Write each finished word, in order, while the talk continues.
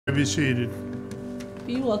Be seated. If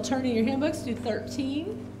you will turn in your hymn books to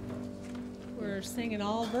 13. We're singing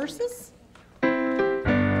all verses.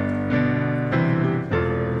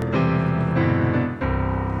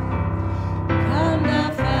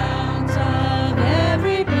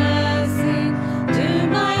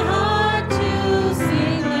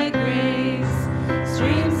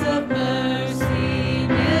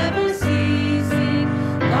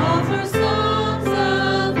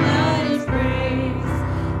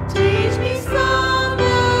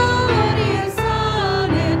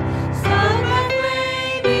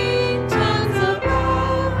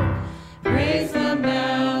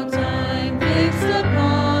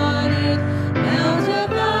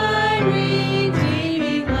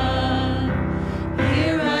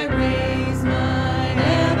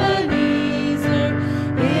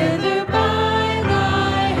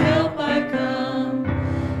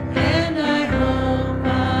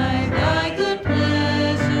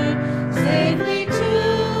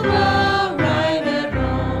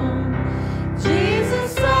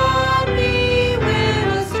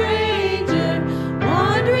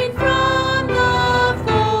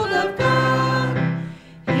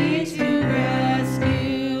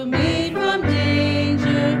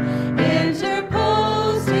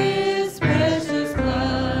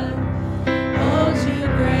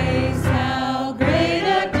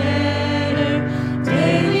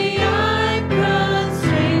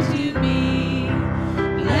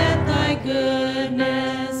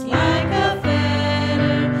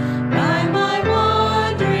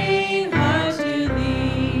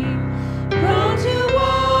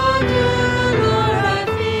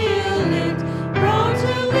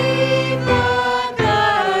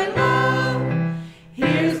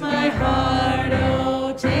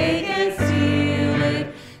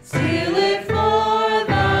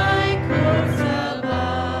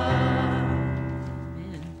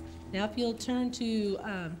 Turn to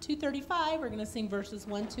 235. We're going to sing verses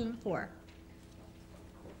 1, 2, and 4.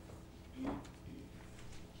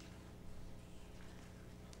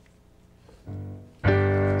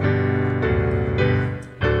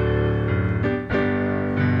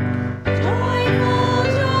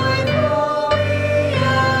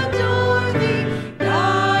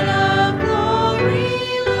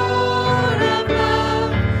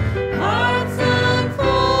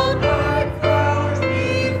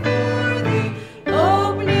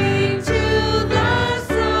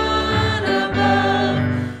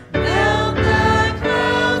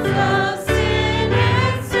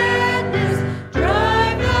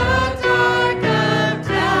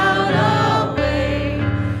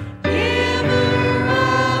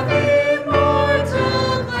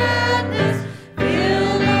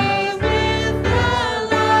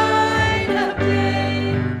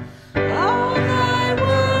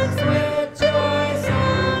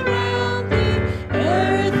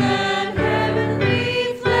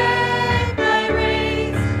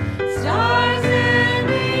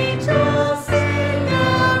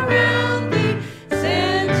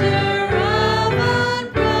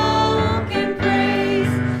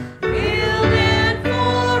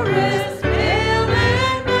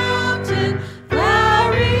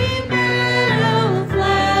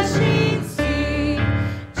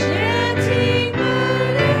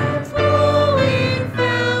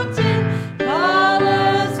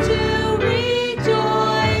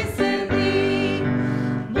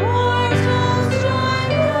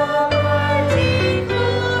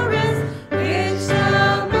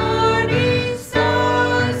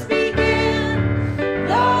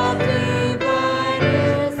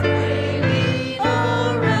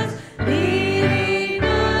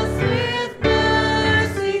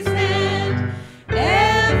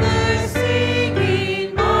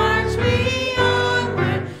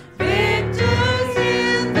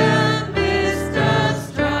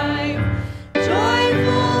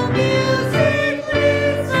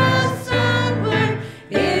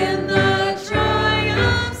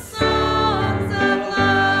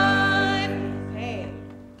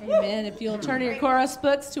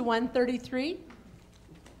 Books to 133.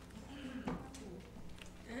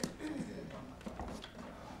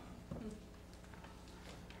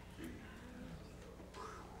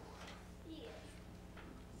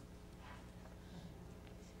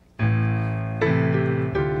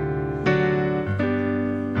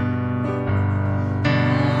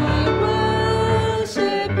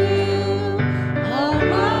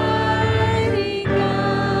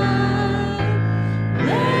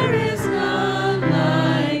 There is none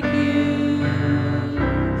like you.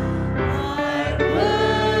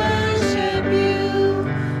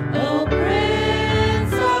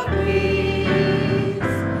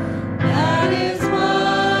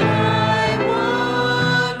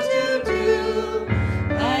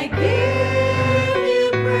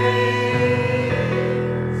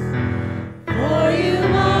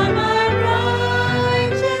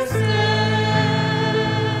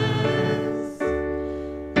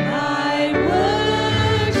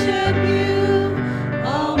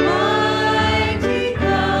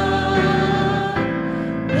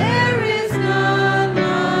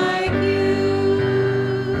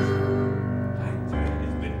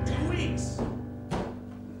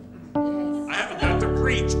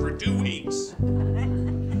 preach for 2 weeks.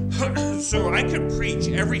 So I could preach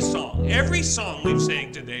every song. Every song we've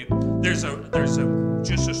sang today, there's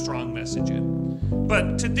just a strong message in.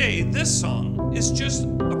 But today, this song is just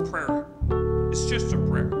a prayer. It's just a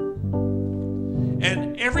prayer.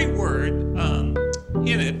 And every word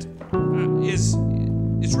in it is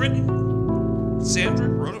written. Sandra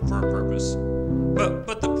wrote it for a purpose.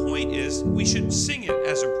 But the point is, we should sing it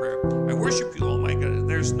as a prayer. I worship you, oh my God.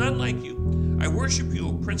 There's none like you. I worship you,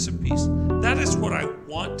 O Prince of Peace. That is what I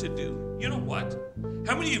want to do. You know what?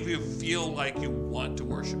 How many of you feel like you want to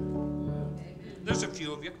worship? There's a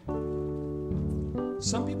few of you.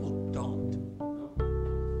 Some people don't.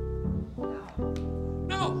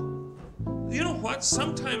 No. You know what?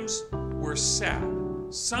 Sometimes we're sad.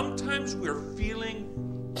 Sometimes we're feeling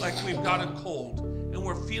like we've got a cold and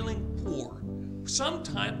we're feeling poor.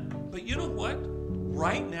 Sometimes, but you know what?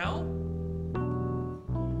 Right now,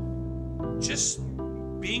 just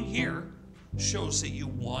being here shows that you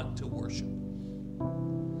want to worship.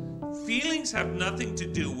 Feelings have nothing to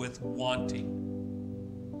do with wanting.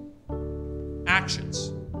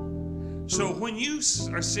 Actions. So when you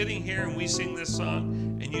are sitting here and we sing this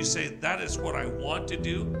song and you say, that is what I want to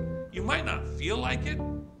do, you might not feel like it,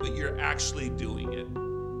 but you're actually doing it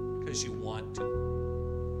because you want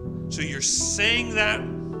to. So you're saying that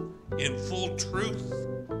in full truth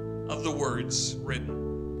of the words written.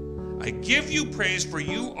 I give you praise, for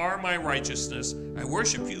you are my righteousness. I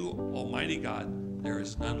worship you, Almighty God. There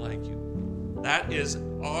is none like you. That is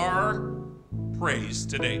our praise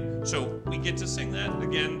today. So we get to sing that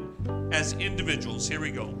again as individuals. Here we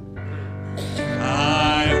go.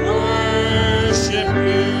 I worship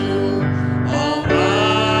you,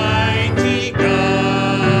 Almighty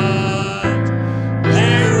God.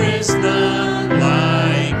 There is none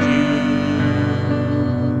like you.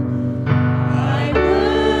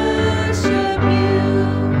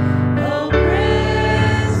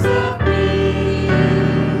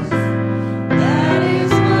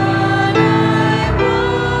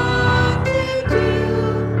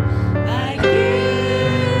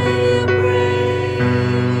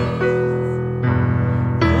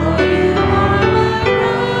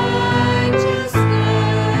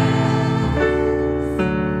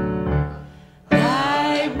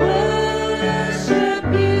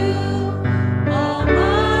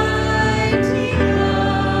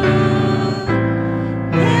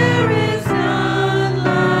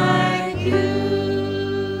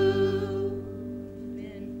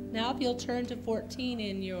 Turn to 14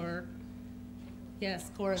 in your,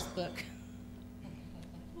 chorus book.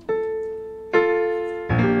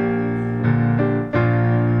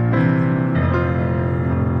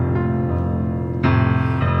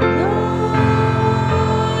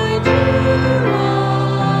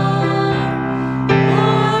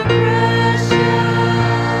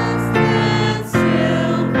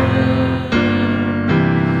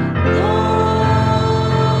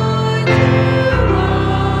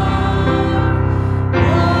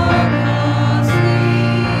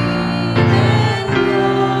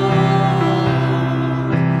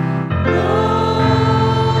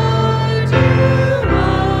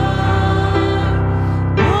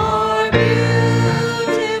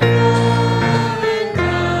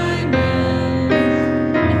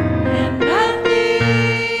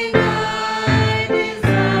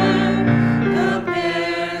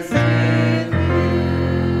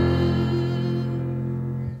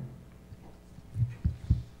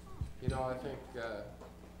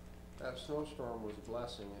 That snowstorm was a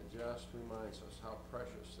blessing. It just reminds us how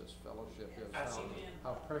precious this fellowship is,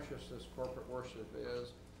 how precious this corporate worship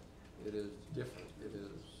is. It is different. It is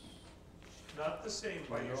not the same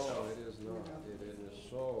by yourself. No, it is not. It is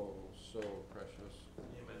so, so precious.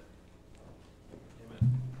 Amen.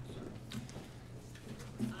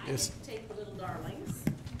 Amen. I take the little darlings.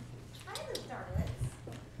 Hi, little darlings.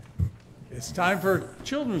 It's time for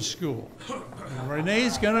children's school. And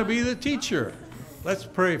Renee's going to be the teacher. Let's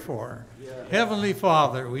pray for her. Yeah. Heavenly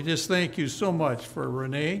Father, we just thank you so much for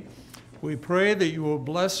Renee. We pray that you will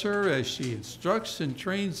bless her as she instructs and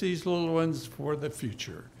trains these little ones for the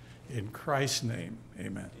future. In Christ's name,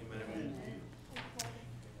 amen. Amen.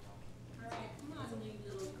 All right, come on, you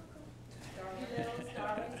little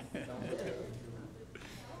darlings.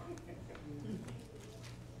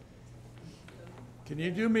 Can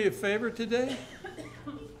you do me a favor today?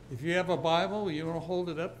 If you have a Bible, you want to hold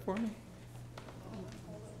it up for me?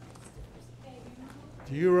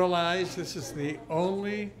 Do you realize this is the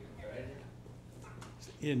only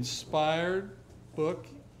inspired book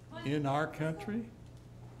in our country?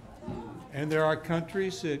 And there are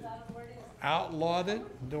countries that outlawed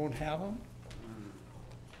it, don't have them.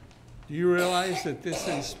 Do you realize that this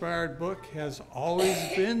inspired book has always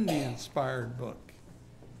been the inspired book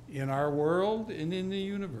in our world and in the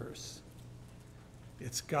universe?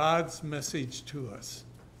 It's God's message to us.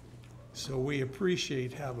 So we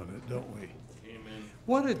appreciate having it, don't we? Amen.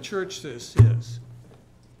 What a church this is.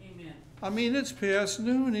 Amen. I mean, it's past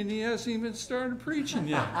noon and he hasn't even started preaching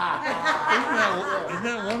yet. Isn't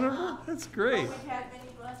that wonderful? That's great. We've had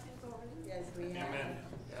many blessings over the years. Yes, we have. Amen.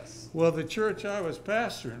 Yes. Well, the church I was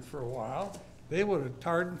pastoring for a while, they would have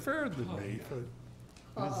tarred and fared than me.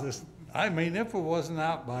 But it's just, I mean, if it wasn't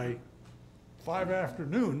out by 5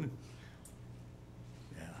 afternoon,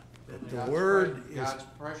 yeah. But the word is God's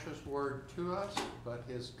precious word to us, but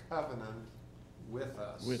his covenant with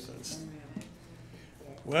us. with us.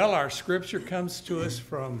 Well, our scripture comes to us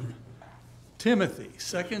from Timothy,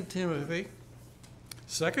 2 Timothy,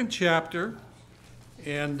 2nd chapter,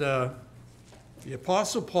 and the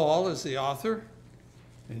Apostle Paul is the author,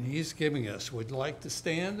 and he's giving us. Would you like to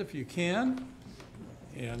stand if you can?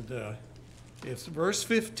 And it's verse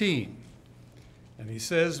 15, and he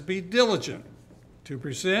says, "Be diligent to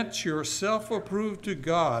present yourself approved to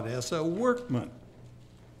God as a workman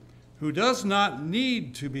who does not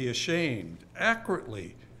need to be ashamed,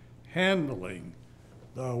 accurately handling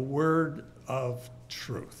the word of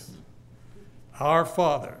truth." Our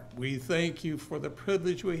Father, we thank you for the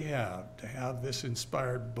privilege we have to have this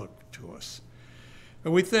inspired book to us.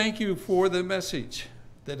 And we thank you for the message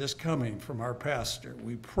that is coming from our pastor.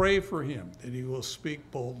 We pray for him that he will speak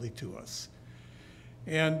boldly to us.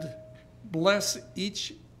 And bless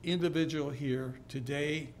each individual here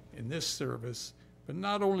today in this service. But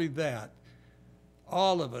not only that,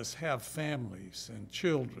 all of us have families and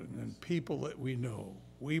children and people that we know.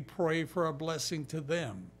 We pray for a blessing to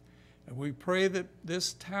them. And we pray that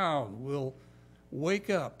this town will wake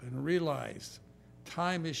up and realize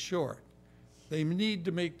time is short. They need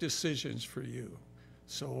to make decisions for you.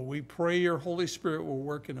 So we pray your Holy Spirit will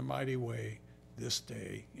work in a mighty way this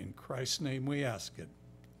day. In Christ's name we ask it.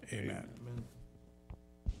 Amen. Amen.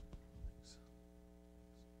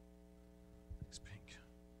 Thanks, Pink.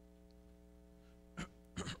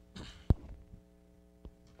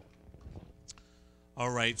 All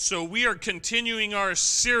right, so we are continuing our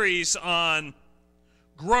series on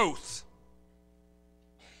growth.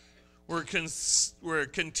 We're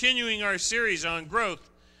continuing our series on growth.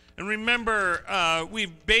 And remember,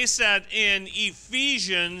 we've based that in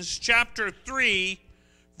Ephesians chapter 3,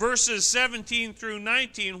 verses 17 through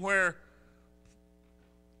 19, where,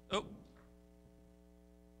 oh, do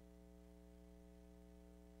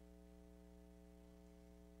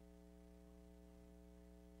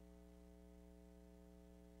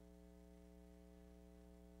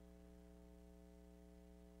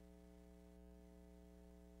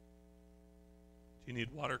you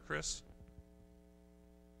need water, Chris?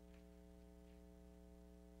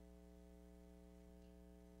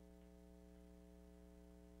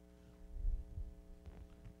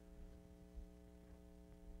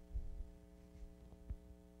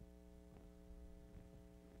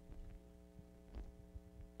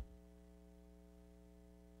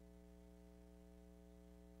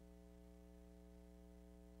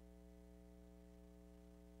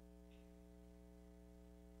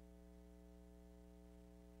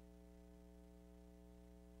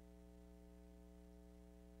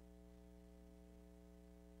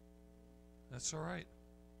 That's all right.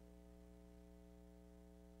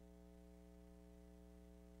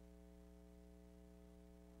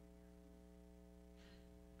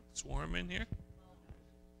 It's warm in here.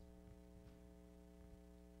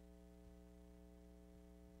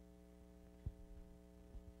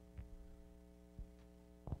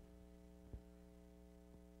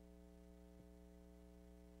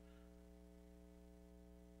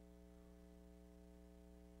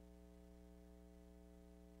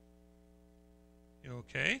 You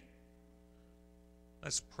okay?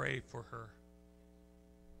 Let's pray for her.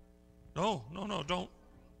 No, don't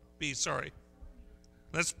be sorry.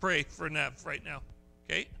 Let's pray for Nev right now,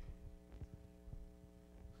 okay?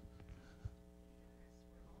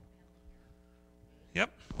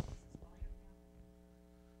 Yep.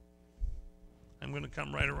 I'm going to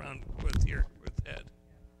come right around with Ed.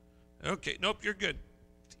 Okay, nope, you're good.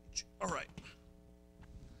 All right.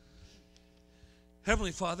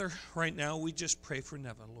 Heavenly Father, right now we just pray for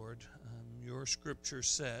Neva, Lord. Your scripture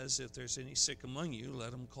says, if there's any sick among you,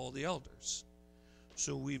 let them call the elders.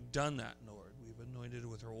 So we've done that, Lord. We've anointed her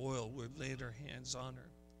with her oil. We've laid our hands on her.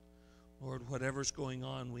 Lord, whatever's going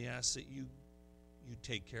on, we ask that you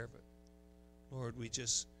take care of it. Lord, we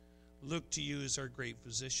just look to you as our great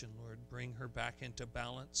physician, Lord. Bring her back into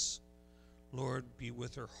balance. Lord, be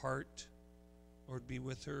with her heart. Lord, be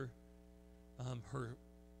with her her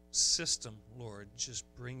system, Lord. Just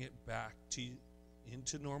bring it back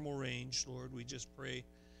into normal range, Lord. We just pray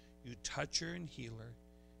you touch her and heal her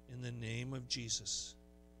in the name of Jesus.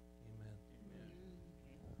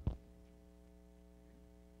 Amen.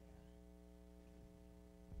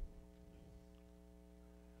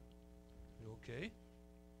 You okay?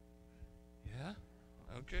 Yeah?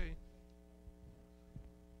 Okay.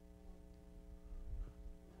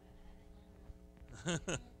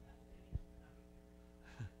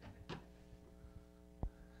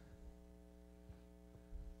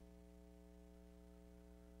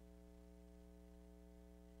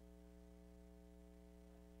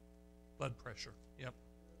 Blood pressure. Yep.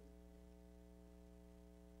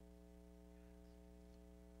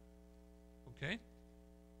 Okay.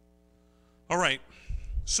 All right.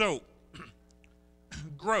 So,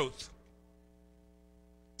 growth.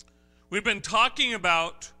 We've been talking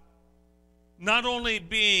about not only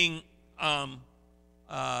being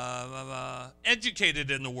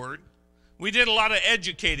educated in the Word. We did a lot of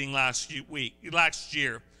educating last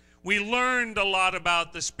year. We learned a lot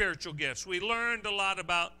about the spiritual gifts. We learned a lot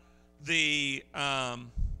about the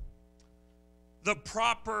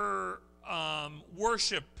proper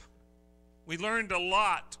worship. We learned a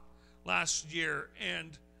lot last year,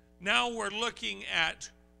 and now we're looking at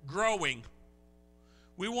growing.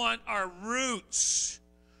 We want our roots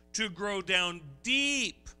to grow down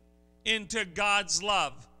deep into God's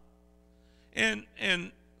love. And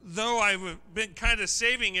though I've been kind of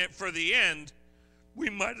saving it for the end, we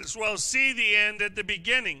might as well see the end at the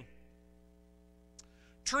beginning.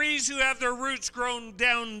 Trees who have their roots grown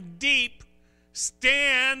down deep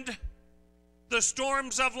stand the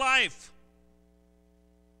storms of life.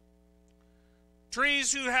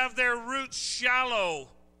 Trees who have their roots shallow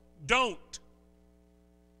don't.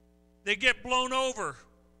 They get blown over.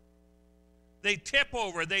 They tip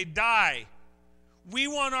over. They die. We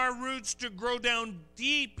want our roots to grow down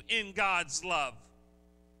deep in God's love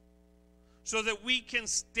so that we can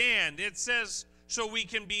stand. It says so we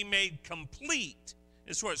can be made complete.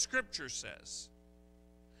 Is what Scripture says.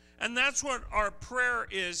 And that's what our prayer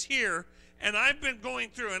is here. And I've been going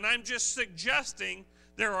through, and I'm just suggesting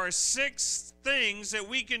there are 6 things that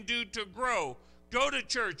we can do to grow. Go to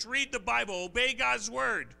church, read the Bible, obey God's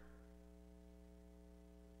word.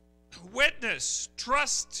 Witness,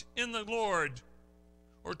 trust in the Lord,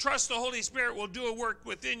 or trust the Holy Spirit will do a work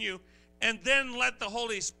within you, and then let the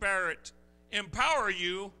Holy Spirit empower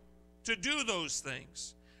you to do those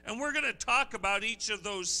things. And we're going to talk about each of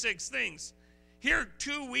those 6 things. Here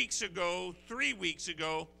 3 weeks ago,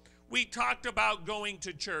 we talked about going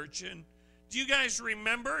to church. And do you guys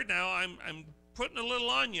remember? Now I'm putting a little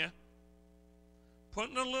on you.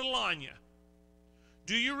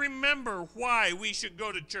 Do you remember why we should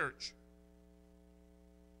go to church?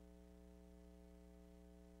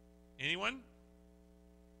 Anyone?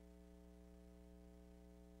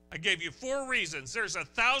 I gave you 4 reasons. There's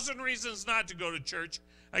 1,000 reasons not to go to church.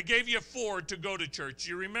 I gave you 4 to go to church.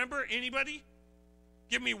 You remember? Anybody?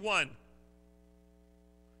 Give me 1.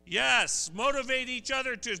 Yes, motivate each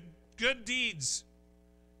other to good deeds.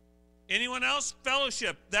 Anyone else?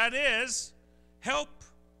 Fellowship. That is, help.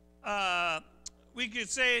 We could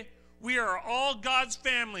say we are all God's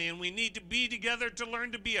family and we need to be together to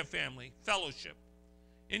learn to be a family. Fellowship.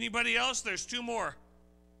 Anybody else? There's 2 more.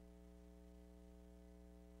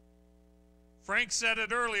 Frank said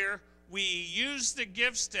it earlier. We use the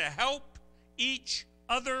gifts to help each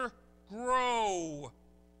other grow.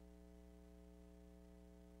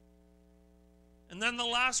 And then the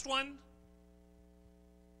last one,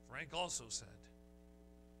 Frank also said,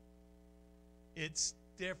 it's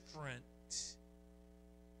different.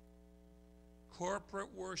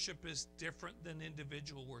 Corporate worship is different than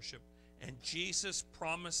individual worship. And Jesus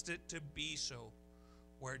promised it to be so.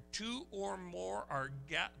 Where 2 or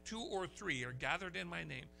 3 are gathered in my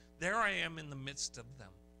name, there I am in the midst of them.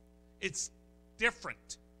 It's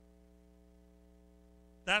different.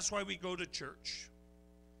 That's why we go to church.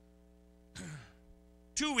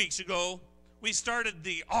 2 weeks ago, we started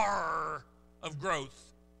the R of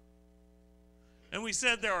growth. And we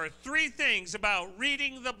said there are 3 things about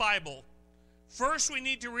reading the Bible. First, we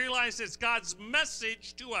need to realize it's God's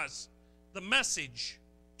message to us. The message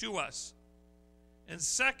to us. And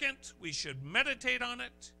second, we should meditate on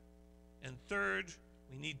it. And third,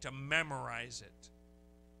 we need to memorize it.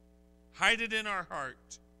 Hide it in our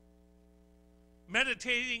heart.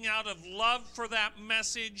 Meditating out of love for that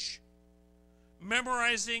message.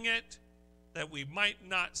 Memorizing it that we might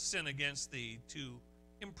not sin against thee, to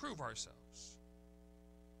improve ourselves.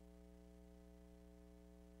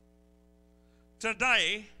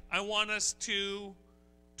 Today, I want us to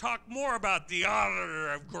talk more about the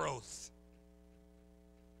honor of growth.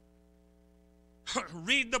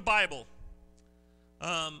 Read the Bible.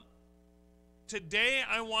 Today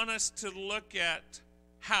I want us to look at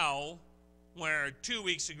how, where 2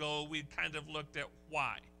 weeks ago we kind of looked at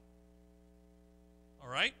why. All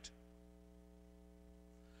right?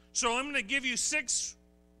 So I'm going to give you 6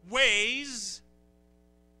 ways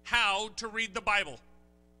how to read the Bible.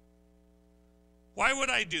 Why would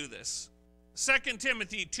I do this? 2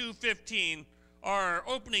 Timothy 2:15, our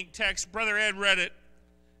opening text, Brother Ed read it.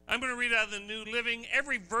 I'm going to read out of the New Living.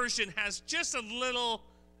 Every version has just a little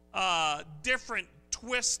different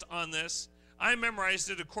twist on this. I memorized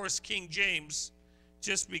it, of course, King James,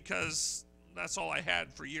 just because that's all I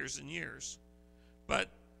had for years and years. But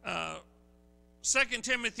 2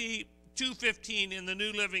 Timothy 2:15 in the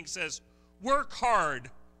New Living says, work hard.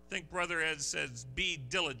 I think Brother Ed says, be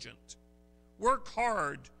diligent. Work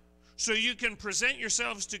hard so you can present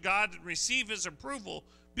yourselves to God and receive his approval.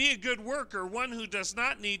 Be a good worker, one who does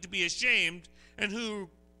not need to be ashamed and who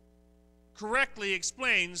correctly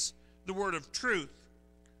explains the word of truth.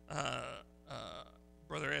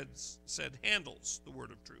 Brother Ed said handles the word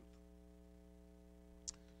of truth.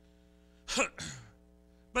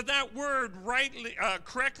 But that word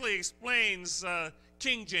correctly explains,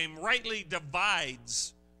 King James, rightly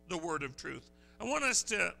divides the word of truth. I want us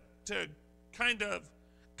to kind of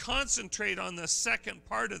concentrate on the second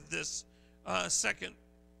part of this 2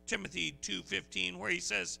 Timothy 2:15, where he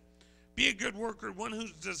says, be a good worker, one who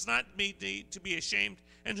does not need to be ashamed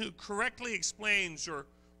and who correctly explains or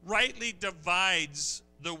rightly divides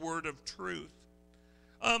the word of truth.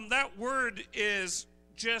 That word is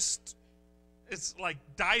just, it's like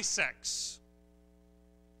dissects.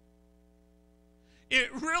 It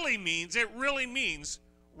really means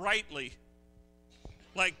rightly,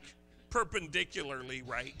 like perpendicularly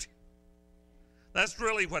right. That's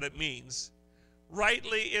really what it means.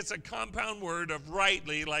 Rightly, it's a compound word of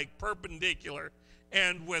rightly, like perpendicular,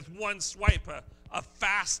 and with one swipe, a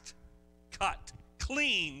fast cut,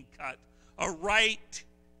 clean cut, a right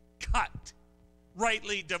cut.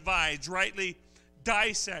 Rightly divides, rightly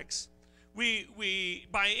dissects. We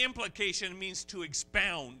by implication, means to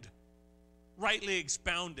expound, rightly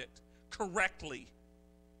expound it, correctly,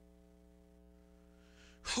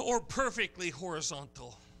 or perfectly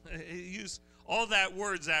horizontal. Use all that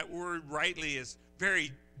word rightly is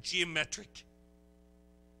very geometric.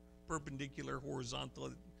 Perpendicular, horizontal.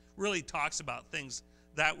 It really talks about things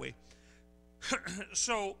that way.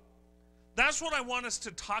 So that's what I want us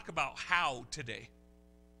to talk about how today.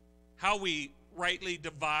 How we rightly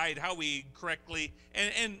divide, how we correctly,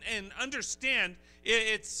 and understand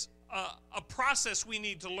it's a process we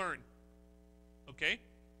need to learn. Okay?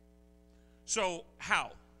 So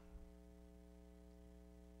how?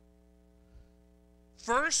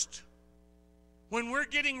 First, when we're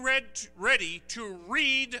getting ready to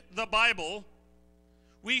read the Bible,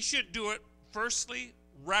 we should do it, firstly,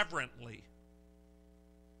 reverently.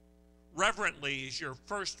 Reverently is your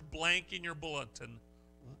first blank in your bulletin.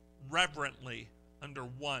 Reverently, under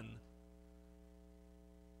 1.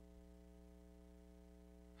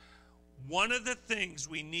 One of the things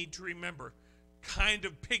we need to remember, kind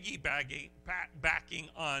of piggybacking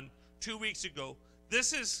on 2 weeks ago,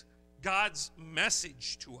 this is God's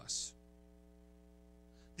message to us.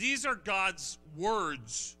 These are God's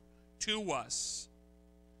words to us.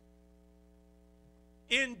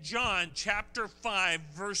 In John chapter 5,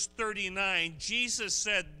 verse 39, Jesus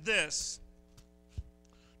said this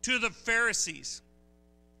to the Pharisees.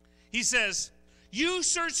 He says, you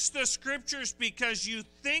search the scriptures because you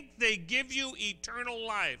think they give you eternal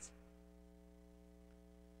life.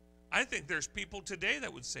 I think there's people today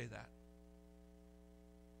that would say that.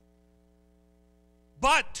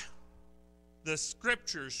 But the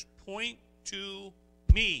scriptures point to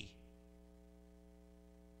me.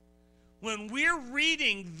 When we're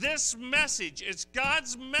reading this message, it's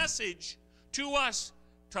God's message to us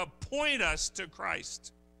to point us to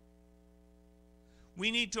Christ. We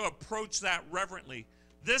need to approach that reverently.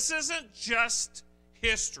 This isn't just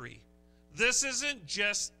history. This isn't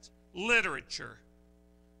just literature.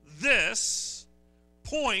 This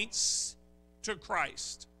points to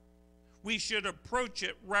Christ. We should approach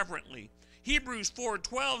it reverently. Hebrews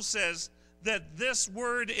 4:12 says that this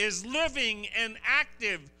word is living and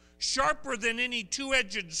active, sharper than any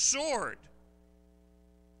two-edged sword.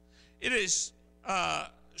 It is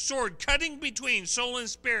sword cutting between soul and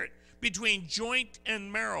spirit, between joint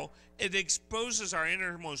and marrow. It exposes our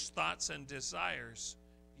innermost thoughts and desires.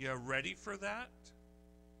 You ready for that?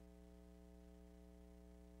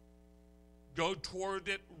 Go toward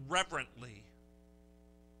it reverently.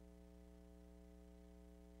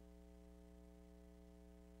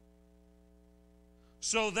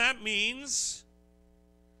 So that means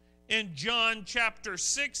in John chapter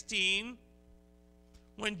 16,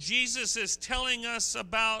 when Jesus is telling us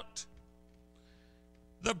about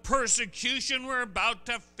the persecution we're about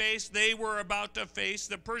to face, they were about to face,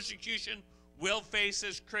 the persecution we'll face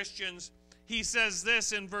as Christians, he says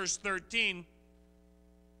this in verse 13,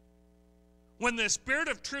 when the Spirit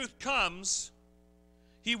of truth comes,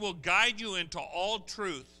 he will guide you into all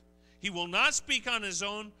truth. He will not speak on his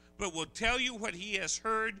own, but will tell you what he has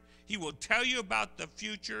heard. He will tell you about the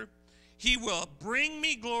future. He will bring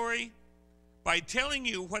me glory by telling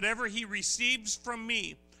you whatever he receives from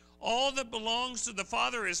me. All that belongs to the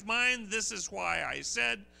Father is mine. This is why I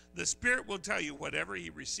said, the Spirit will tell you whatever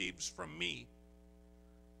he receives from me.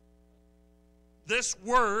 This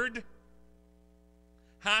word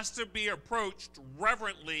has to be approached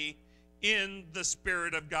reverently in the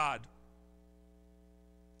Spirit of God.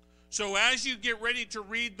 So as you get ready to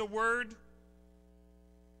read the word,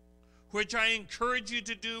 which I encourage you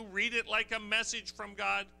to do, read it like a message from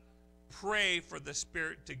God, pray for the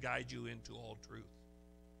Spirit to guide you into all truth.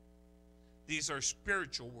 These are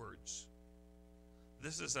spiritual words.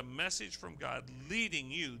 This is a message from God leading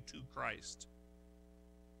you to Christ.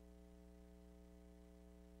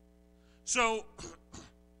 So,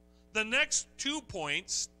 the next 2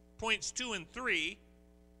 points, points 2 and 3,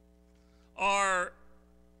 are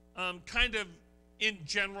kind of in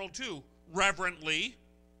general too. Reverently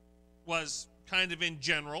was kind of in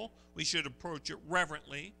general. We should approach it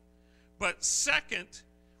reverently. But second,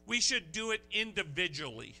 we should do it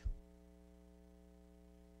individually.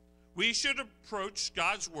 We should approach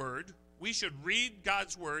God's word. We should read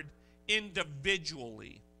God's word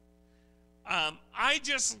individually. I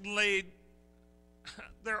just laid,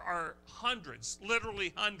 there are hundreds,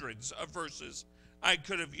 literally hundreds of verses I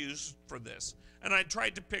could have used for this. And I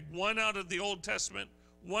tried to pick one out of the Old Testament,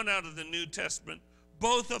 one out of the New Testament,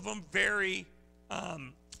 both of them very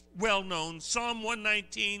well known. Psalm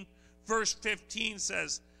 119, verse 15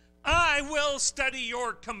 says, I will study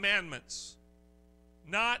your commandments,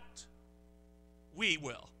 not we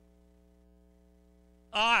will.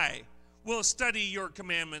 I will study your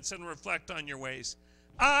commandments and reflect on your ways.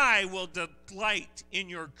 I will delight in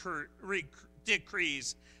your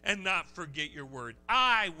decrees and not forget your word.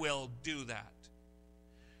 I will do that.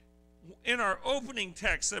 In our opening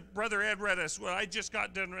text that Brother Ed read us, what I just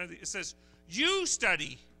got done reading, it says, you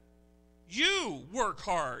study, you work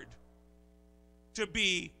hard to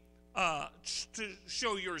be, to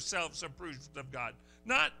show yourselves approved of God.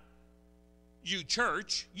 Not you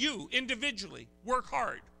church, you individually work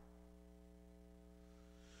hard.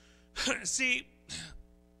 See,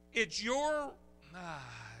 it's your,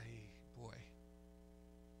 boy.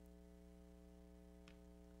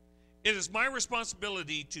 It is my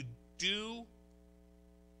responsibility to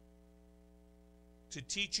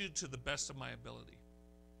teach you to the best of my ability.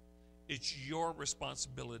 It's your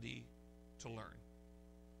responsibility to learn.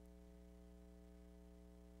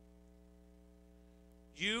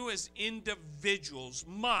 You as individuals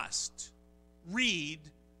must read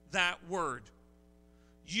that word.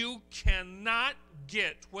 You cannot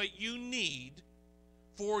get what you need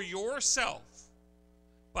for yourself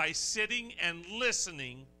by sitting and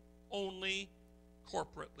listening only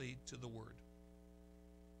corporately to the word.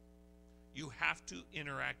 You have to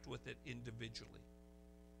interact with it individually.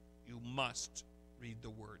 You must read the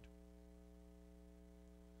word.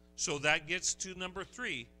 So that gets to number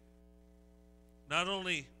 3. Not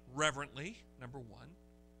only reverently, number 1,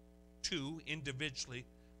 2, individually,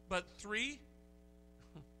 but 3,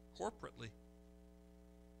 corporately.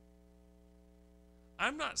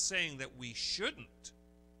 I'm not saying that we shouldn't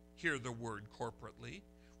hear the word corporately.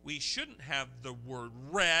 We shouldn't have the word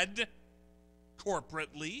read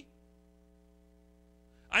corporately.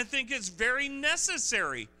 I think it's very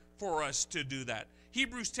necessary for us to do that.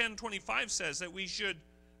 Hebrews 10:25 says that we should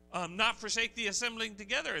not forsake the assembling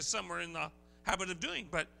together, as some are in the habit of doing,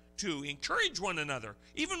 but to encourage one another,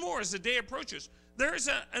 even more as the day approaches. There's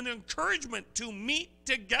an encouragement to meet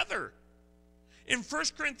together. In 1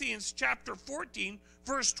 Corinthians chapter 14,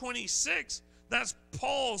 verse 26, that's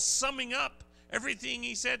Paul summing up everything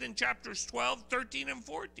he said in chapters 12, 13, and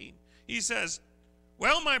 14. He says,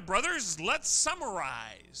 well, my brothers, let's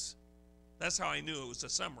summarize. That's how I knew it was a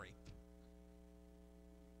summary.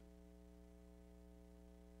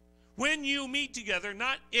 When you meet together,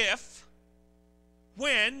 not if,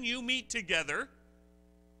 when you meet together,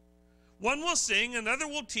 one will sing, another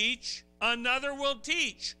will teach, another will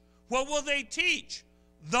teach. What will they teach?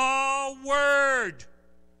 The word,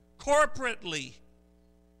 corporately.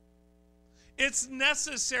 It's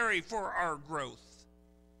necessary for our growth.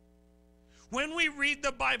 When we read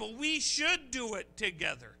the Bible, we should do it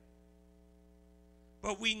together.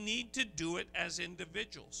 But we need to do it as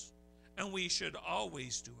individuals. And we should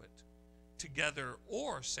always do it together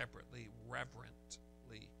or separately,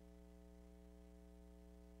 reverently.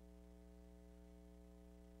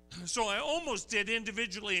 So I almost did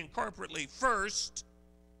individually and corporately first,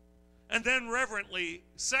 and then reverently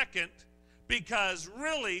second, because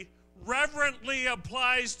really, reverently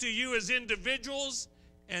applies to you as individuals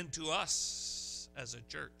and to us as a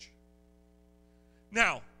church.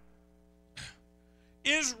 Now,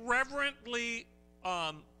 is reverently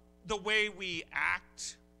the way we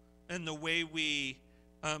act and the way we,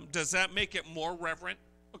 does that make it more reverent?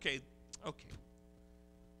 Okay.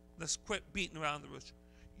 Let's quit beating around the bush.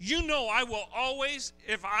 You know I will always,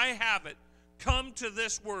 if I have it, come to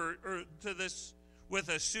this word, or to this with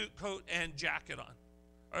a suit, coat, and jacket on.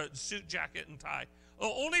 Or suit, jacket, and tie.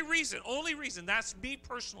 Only reason, that's me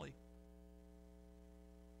personally.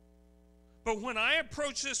 But when I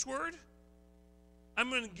approach this word, I'm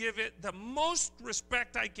going to give it the most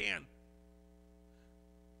respect I can.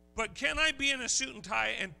 But can I be in a suit and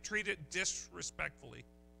tie and treat it disrespectfully?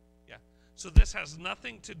 Yeah. So this has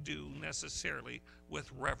nothing to do necessarily with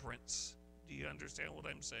reverence. Do you understand what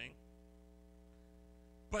I'm saying?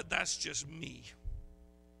 But that's just me.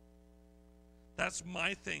 That's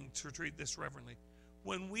my thing, to treat this reverently.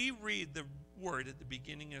 When we read the word at the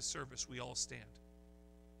beginning of service, we all stand.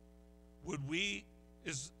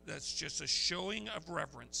 That's just a showing of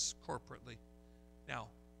reverence corporately. Now,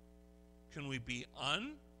 can we be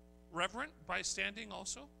unreverent by standing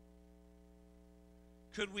also?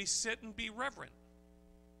 Could we sit and be reverent?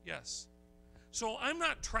 Yes. So I'm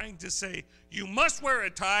not trying to say you must wear a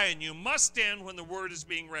tie and you must stand when the word is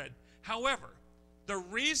being read. However, the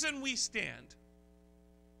reason we stand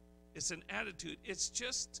is an attitude. It's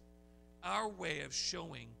just our way of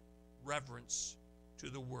showing reverence to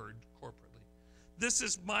the word corporately. This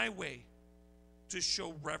is my way to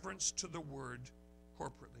show reverence to the word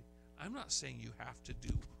corporately. I'm not saying you have to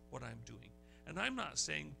do what I'm doing. And I'm not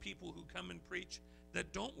saying people who come and preach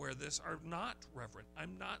that don't wear this are not reverent.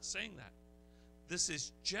 I'm not saying that. This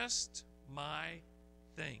is just my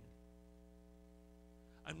thing.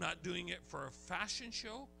 I'm not doing it for a fashion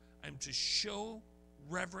show. I'm to show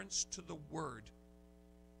reverence to the word.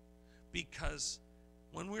 Because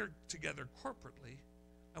when we're together corporately,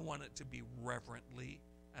 I want it to be reverently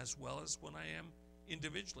as well as when I am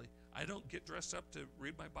individually. I don't get dressed up to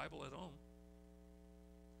read my Bible at home,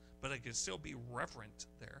 but I can still be reverent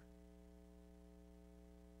there.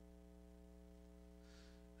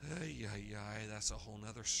 That's a whole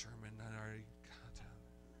nother sermon. I already got.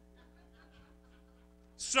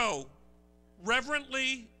 So,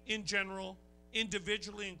 reverently in general,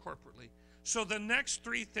 individually and corporately. So the next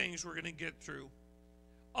three things we're going to get through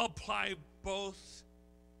apply both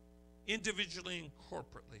individually and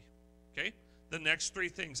corporately. Okay? The next three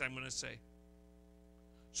things I'm going to say.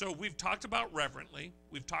 So we've talked about reverently,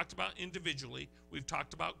 we've talked about individually, we've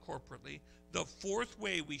talked about corporately. The fourth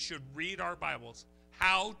way we should read our Bibles,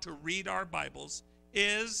 how to read our Bibles,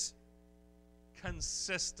 is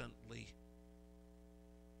consistently.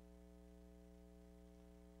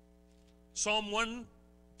 Psalm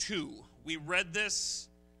 1:2. We read this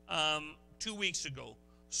 2 weeks ago.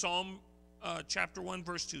 Psalm chapter 1,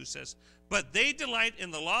 verse 2 says, "But they delight in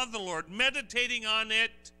the law of the Lord, meditating on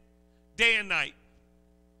it day and night."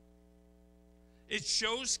 It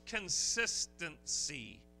shows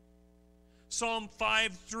consistency. Psalm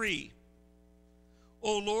 5:3.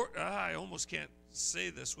 O Lord, I almost can't say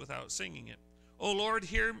this without singing it. O Lord,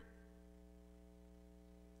 hear.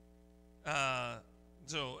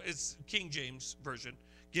 So it's King James Version.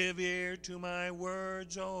 Give ear to my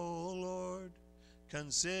words, O Lord.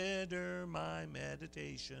 Consider my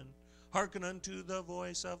meditation. Hearken unto the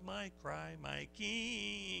voice of my cry, my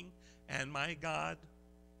King and my God.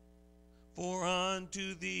 For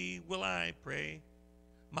unto thee will I pray.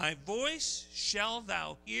 My voice shalt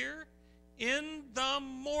thou hear in the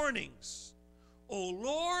mornings. O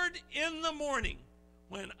Lord, in the morning,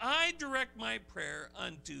 when I direct my prayer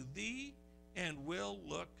unto thee and will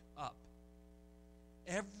look up.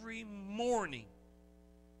 Every morning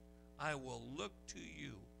I will look to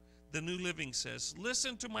you. The New Living says,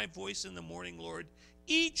 listen to my voice in the morning, Lord.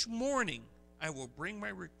 Each morning I will bring my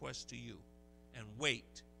request to you and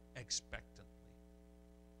wait expectantly.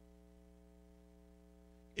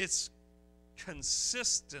 It's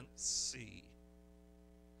consistency.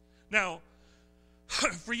 Now,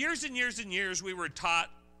 for years and years and years, we were taught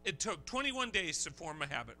it took 21 days to form a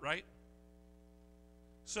habit, right?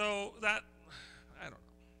 So that, I don't know.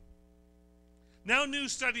 Now new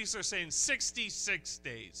studies are saying 66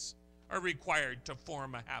 days are required to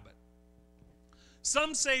form a habit.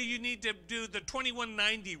 Some say you need to do the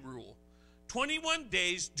 21-90 rule. 21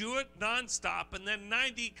 days, do it nonstop, and then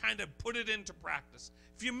 90 kind of put it into practice.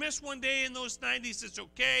 If you miss one day in those 90s, it's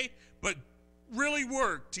okay, but really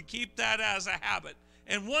work to keep that as a habit.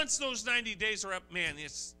 And once those 90 days are up, man,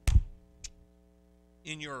 it's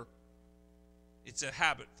a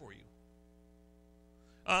habit for you.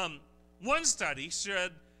 One study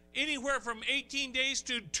said anywhere from 18 days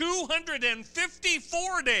to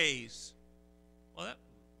 254 days. Well,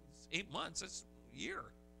 that's 8 months. That's a year.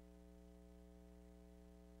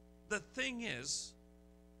 The thing is,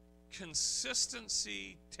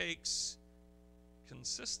 consistency takes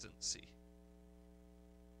consistency.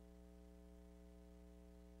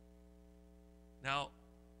 Now,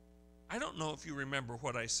 I don't know if you remember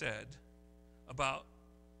what I said about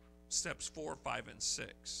steps 4, 5, and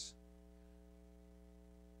 6.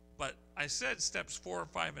 But I said steps 4,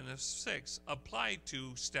 5, and 6 apply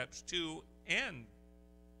to steps 2 and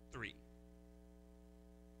 3.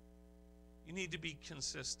 You need to be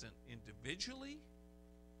consistent individually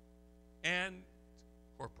and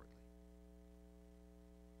corporately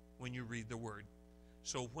when you read the Word.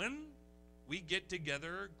 So when we get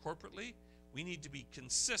together corporately, we need to be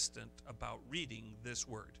consistent about reading this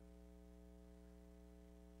Word.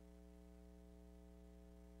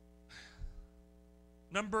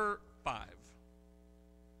 Number 5,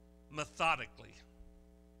 methodically.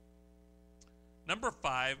 Number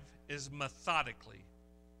 5 is methodically.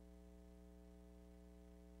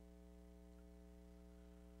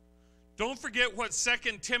 Don't forget what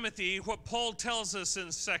what Paul tells us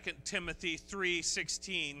in 2 Timothy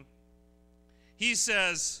 3:16. He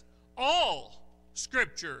says, all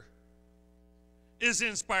Scripture is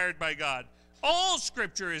inspired by God. All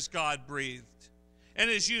Scripture is God-breathed and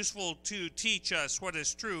is useful to teach us what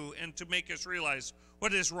is true and to make us realize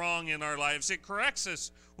what is wrong in our lives. It corrects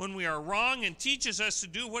us when we are wrong and teaches us to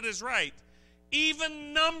do what is right.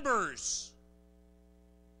 Even Numbers.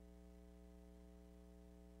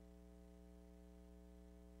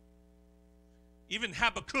 Even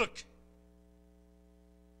Habakkuk.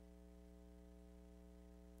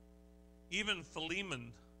 Even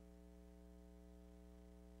Philemon.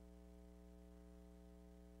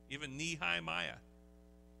 Even Nehemiah.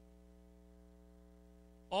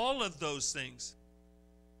 All of those things.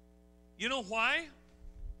 You know why?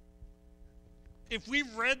 If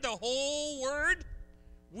we've read the whole Word,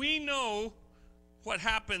 we know what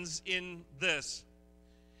happens in this.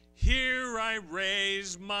 Here I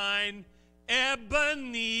raise mine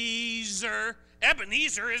Ebenezer.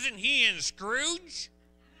 Ebenezer, isn't he in Scrooge?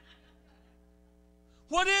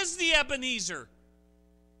 What is the Ebenezer?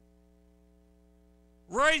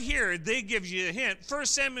 Right here, they give you a hint. 1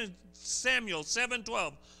 Samuel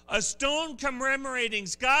 7:12. A stone commemorating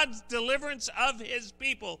God's deliverance of his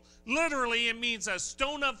people. Literally, it means a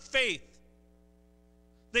stone of faith.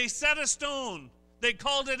 They set a stone. They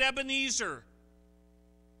called it Ebenezer.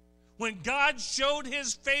 When God showed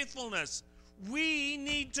his faithfulness, we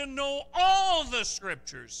need to know all the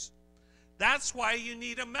Scriptures. That's why you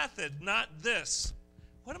need a method, not this.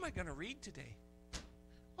 What am I going to read today?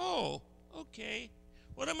 Oh, okay.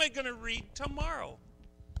 What am I going to read tomorrow?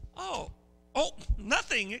 Oh,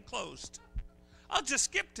 nothing. It closed. I'll just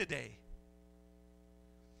skip today.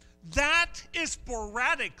 That is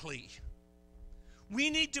sporadically. We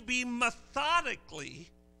need to be methodically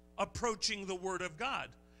approaching the Word of God.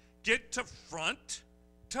 Get to front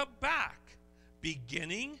to back,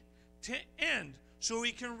 beginning to end, so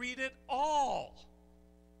we can read it all.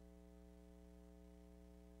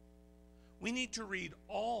 We need to read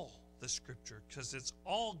all the Scripture because it's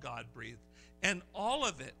all God-breathed, and all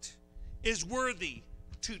of it is worthy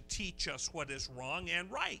to teach us what is wrong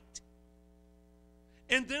and right.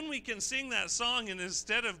 And then we can sing that song, and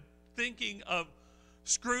instead of thinking of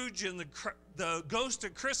Scrooge and the Ghost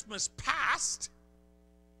of Christmas Past,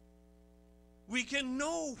 we can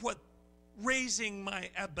know what raising my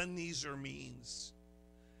Ebenezer means.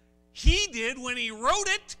 He did when he wrote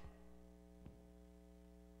it.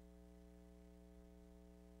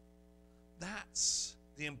 That's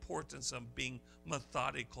the importance of being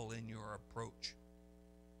methodical in your approach,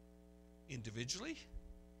 individually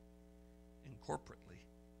and corporately.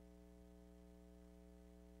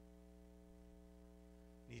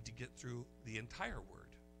 Need to get through the entire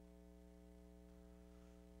Word.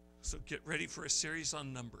 So get ready for a series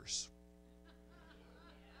on Numbers.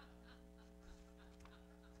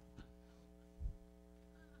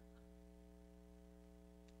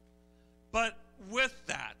 But with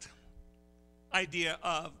that idea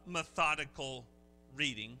of methodical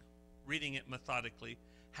reading it methodically,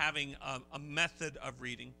 having a method of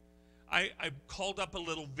reading, I called up a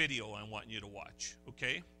little video I want you to watch,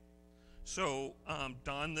 okay? So,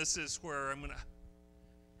 Don, this is where I'm going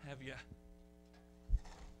to have you.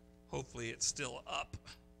 Hopefully it's still up.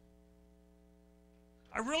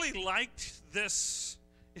 I really liked this.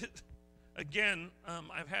 Again,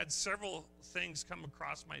 I've had several things come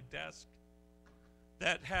across my desk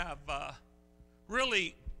that have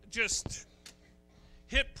really just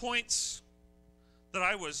hit points that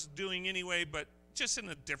I was doing anyway, but just in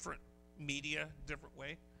a different media, different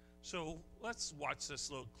way. So let's watch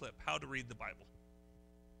this little clip, How to Read the Bible.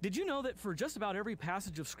 Did you know that for just about every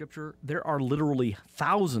passage of Scripture, there are literally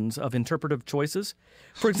thousands of interpretive choices?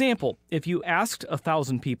 For example, if you asked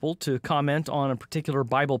 1,000 people to comment on a particular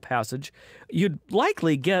Bible passage, you'd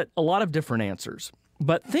likely get a lot of different answers.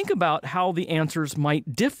 But think about how the answers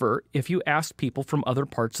might differ if you asked people from other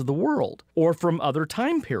parts of the world or from other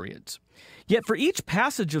time periods. Yet for each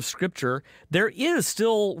passage of Scripture, there is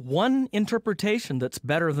still one interpretation that's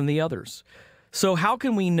better than the others. So how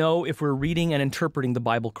can we know if we're reading and interpreting the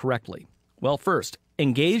Bible correctly? Well, first,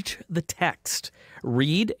 engage the text.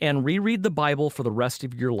 Read and reread the Bible for the rest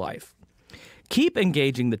of your life. Keep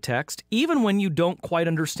engaging the text even when you don't quite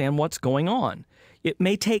understand what's going on. It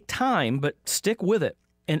may take time, but stick with it.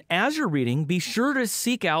 And as you're reading, be sure to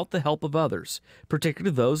seek out the help of others,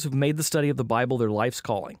 particularly those who've made the study of the Bible their life's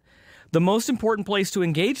calling. The most important place to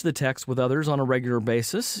engage the text with others on a regular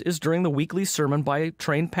basis is during the weekly sermon by a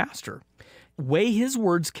trained pastor. Weigh his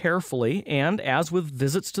words carefully, and as with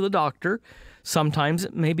visits to the doctor, sometimes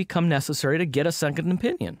it may become necessary to get a second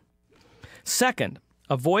opinion. Second,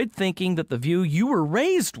 avoid thinking that the view you were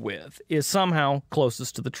raised with is somehow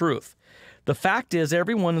closest to the truth. The fact is,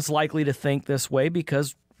 everyone is likely to think this way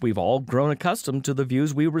because we've all grown accustomed to the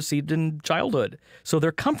views we received in childhood, so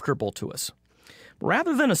they're comfortable to us.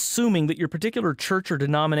 Rather than assuming that your particular church or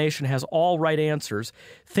denomination has all right answers,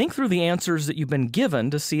 think through the answers that you've been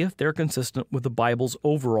given to see if they're consistent with the Bible's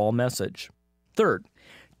overall message. Third,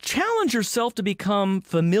 challenge yourself to become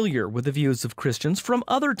familiar with the views of Christians from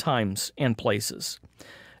other times and places.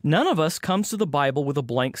 None of us comes to the Bible with a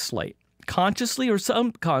blank slate. Consciously or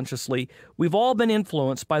subconsciously, we've all been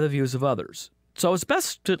influenced by the views of others. So it's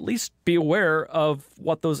best to at least be aware of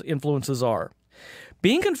what those influences are.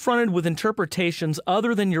 Being confronted with interpretations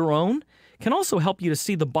other than your own can also help you to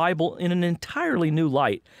see the Bible in an entirely new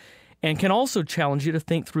light, and can also challenge you to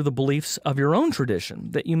think through the beliefs of your own tradition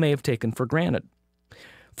that you may have taken for granted.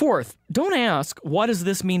 Fourth, don't ask, "What does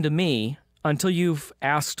this mean to me?" until you've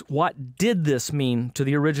asked, "What did this mean to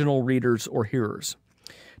the original readers or hearers?"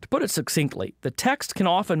 To put it succinctly, the text can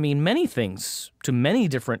often mean many things to many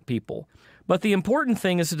different people, but the important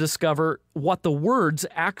thing is to discover what the words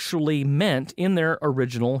actually meant in their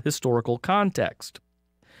original historical context.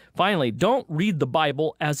 Finally, don't read the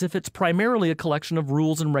Bible as if it's primarily a collection of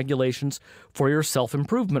rules and regulations for your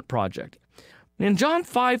self-improvement project. In John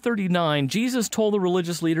 5:39, Jesus told the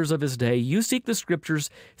religious leaders of his day, "You seek the Scriptures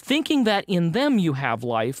thinking that in them you have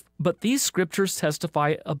life, but these Scriptures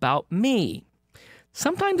testify about me."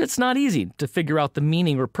 Sometimes it's not easy to figure out the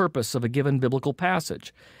meaning or purpose of a given biblical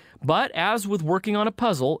passage. But as with working on a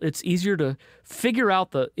puzzle, it's easier to figure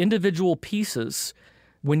out the individual pieces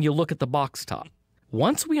when you look at the box top.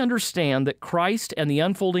 Once we understand that Christ and the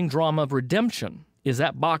unfolding drama of redemption is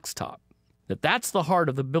that box top, that's the heart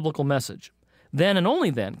of the biblical message, then and only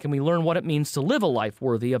then can we learn what it means to live a life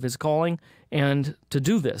worthy of his calling and to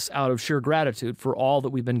do this out of sheer gratitude for all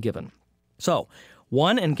that we've been given. So,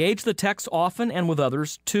 1, engage the text often and with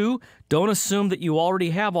others. 2, don't assume that you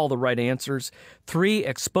already have all the right answers. 3,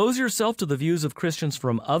 expose yourself to the views of Christians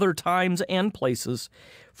from other times and places.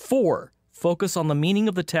 4, focus on the meaning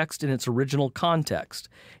of the text in its original context.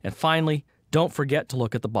 And finally, don't forget to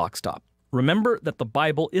look at the box top. Remember that the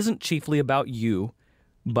Bible isn't chiefly about you,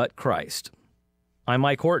 but Christ. I'm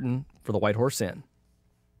Mike Horton for the White Horse Inn.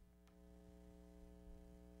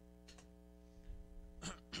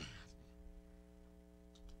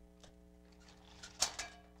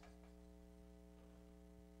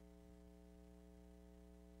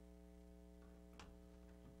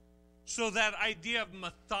 So that idea of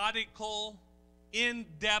methodical,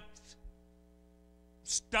 in-depth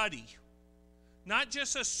study, not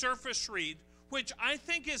just a surface read, which I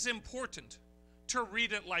think is important to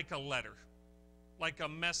read it like a letter, like a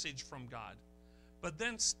message from God, but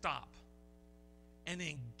then stop and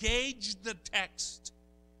engage the text.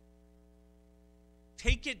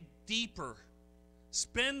 Take it deeper.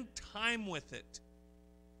 Spend time with it.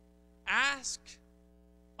 Ask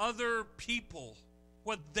other people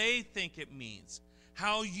what they think it means,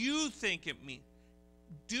 how you think it means.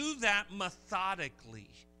 Do that methodically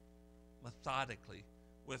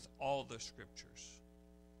with all the Scriptures.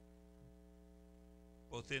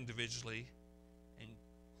 both individually and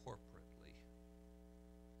corporately.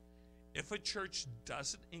 If a church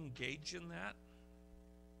doesn't engage in that,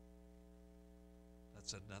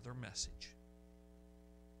 that's another message.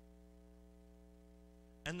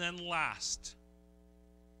 And then last,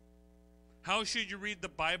 how should you read the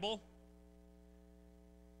Bible?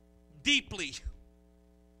 Deeply.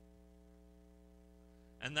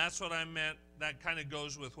 And that's what I meant. That kind of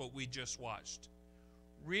goes with what we just watched.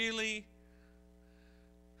 Really,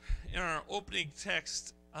 in our opening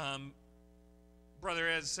text, Brother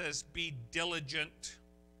Ed says, be diligent.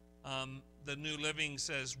 The New Living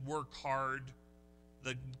says, work hard.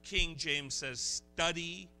 The King James says,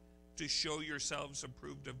 study to show yourselves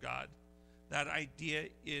approved of God. That idea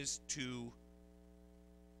is to,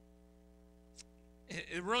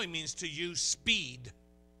 it really means to use speed,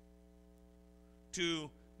 to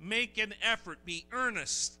make an effort, be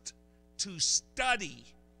earnest, to study.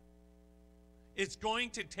 It's going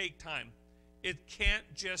to take time. It can't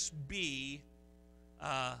just be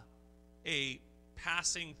a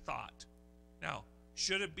passing thought. Now,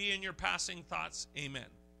 should it be in your passing thoughts? Amen.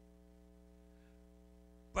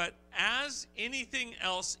 But as anything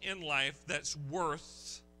else in life that's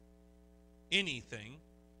worth anything,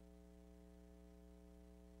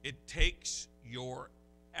 it takes your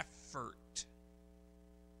effort.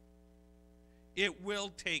 It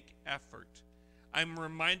will take effort. I'm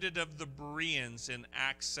reminded of the Bereans in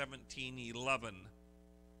Acts 17:11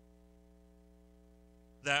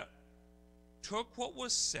 that took what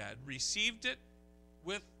was said, received it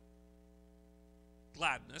with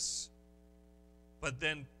gladness, but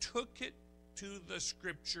then took it to the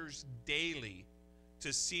scriptures daily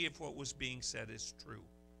to see if what was being said is true.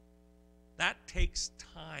 That takes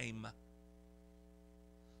time.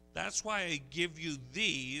 That's why I give you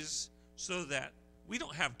these, so that we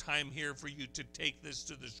don't have time here for you to take this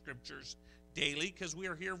to the scriptures daily, because we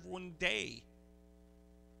are here for one day.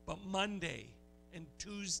 But Monday and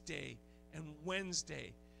Tuesday and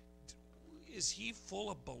Wednesday, is he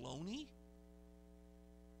full of baloney?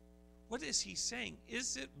 What is he saying?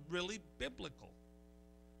 Is it really biblical?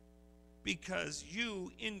 Because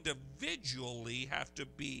you individually have to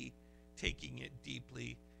be taking it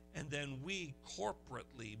deeply, and then we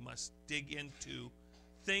corporately must dig into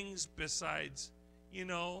things besides,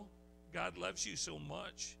 God loves you so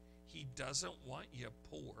much, he doesn't want you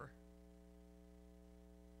poor.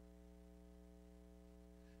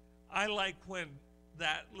 I like when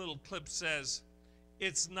that little clip says,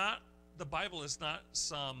 the Bible is not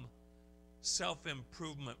some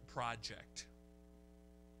self-improvement project.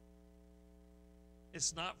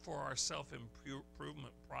 It's not for our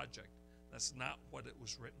self-improvement project. That's not what it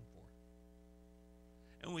was written for.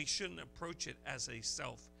 And we shouldn't approach it as a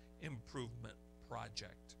self-improvement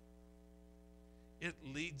project. It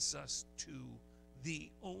leads us to the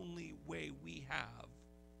only way we have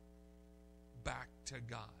back to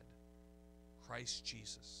God, Christ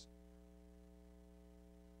Jesus.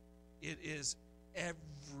 It is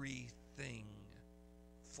everything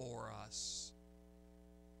for us.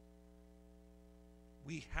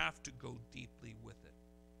 We have to go deeply with it.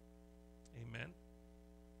 Amen?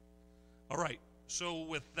 All right, so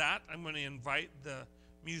with that, I'm going to invite the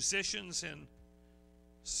musicians and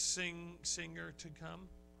singer to come.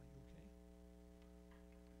 Are you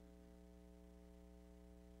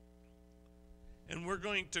okay? And we're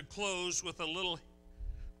going to close with a little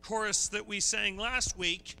chorus that we sang last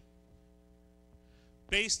week,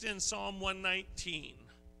 based in Psalm 119.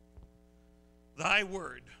 Thy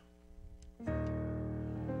word.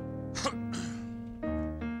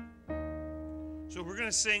 So we're going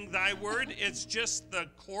to sing Thy Word. It's just the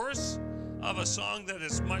chorus of a song that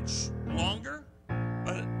is much longer,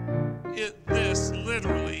 but this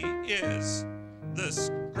literally is the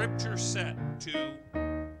scripture set to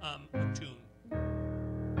a tune.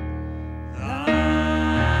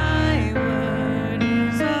 Thy word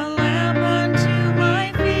is a lamp unto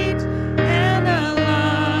my feet and a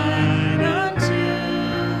light unto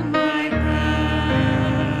my path.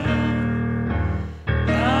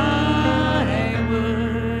 Thy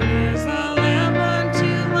word is a lamp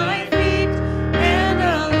unto my feet and a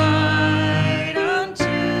light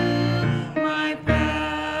unto my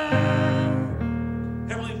path.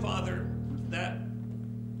 Heavenly Father,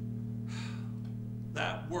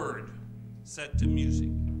 that word set to music,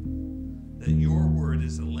 that your word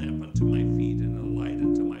is a lamp unto my feet and a light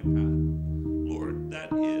unto my path. Lord,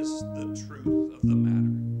 that is the truth of the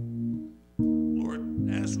matter. Lord,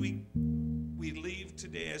 as we leave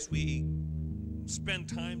today, as we spend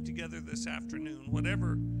time together this afternoon,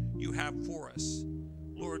 whatever you have for us,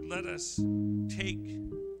 Lord, let us take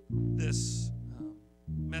this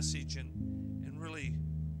message and really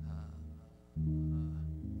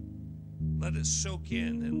let it soak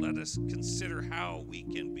in, and let us consider how we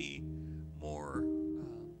can be more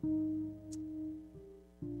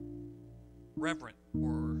reverent,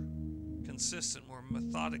 more consistent, more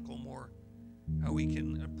methodical, more how we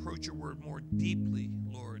can approach your word more deeply,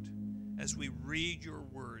 Lord, as we read your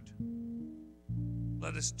word.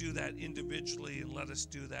 Let us do that individually, and let us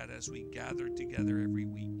do that as we gather together every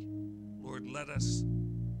week. Lord, let us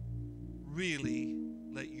really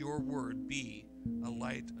let your word be a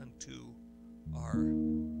light unto our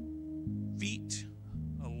feet,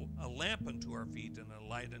 a lamp unto our feet, and a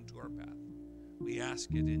light unto our path. We ask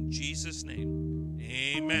it in Jesus' name.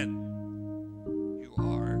 Amen. You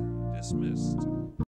are dismissed.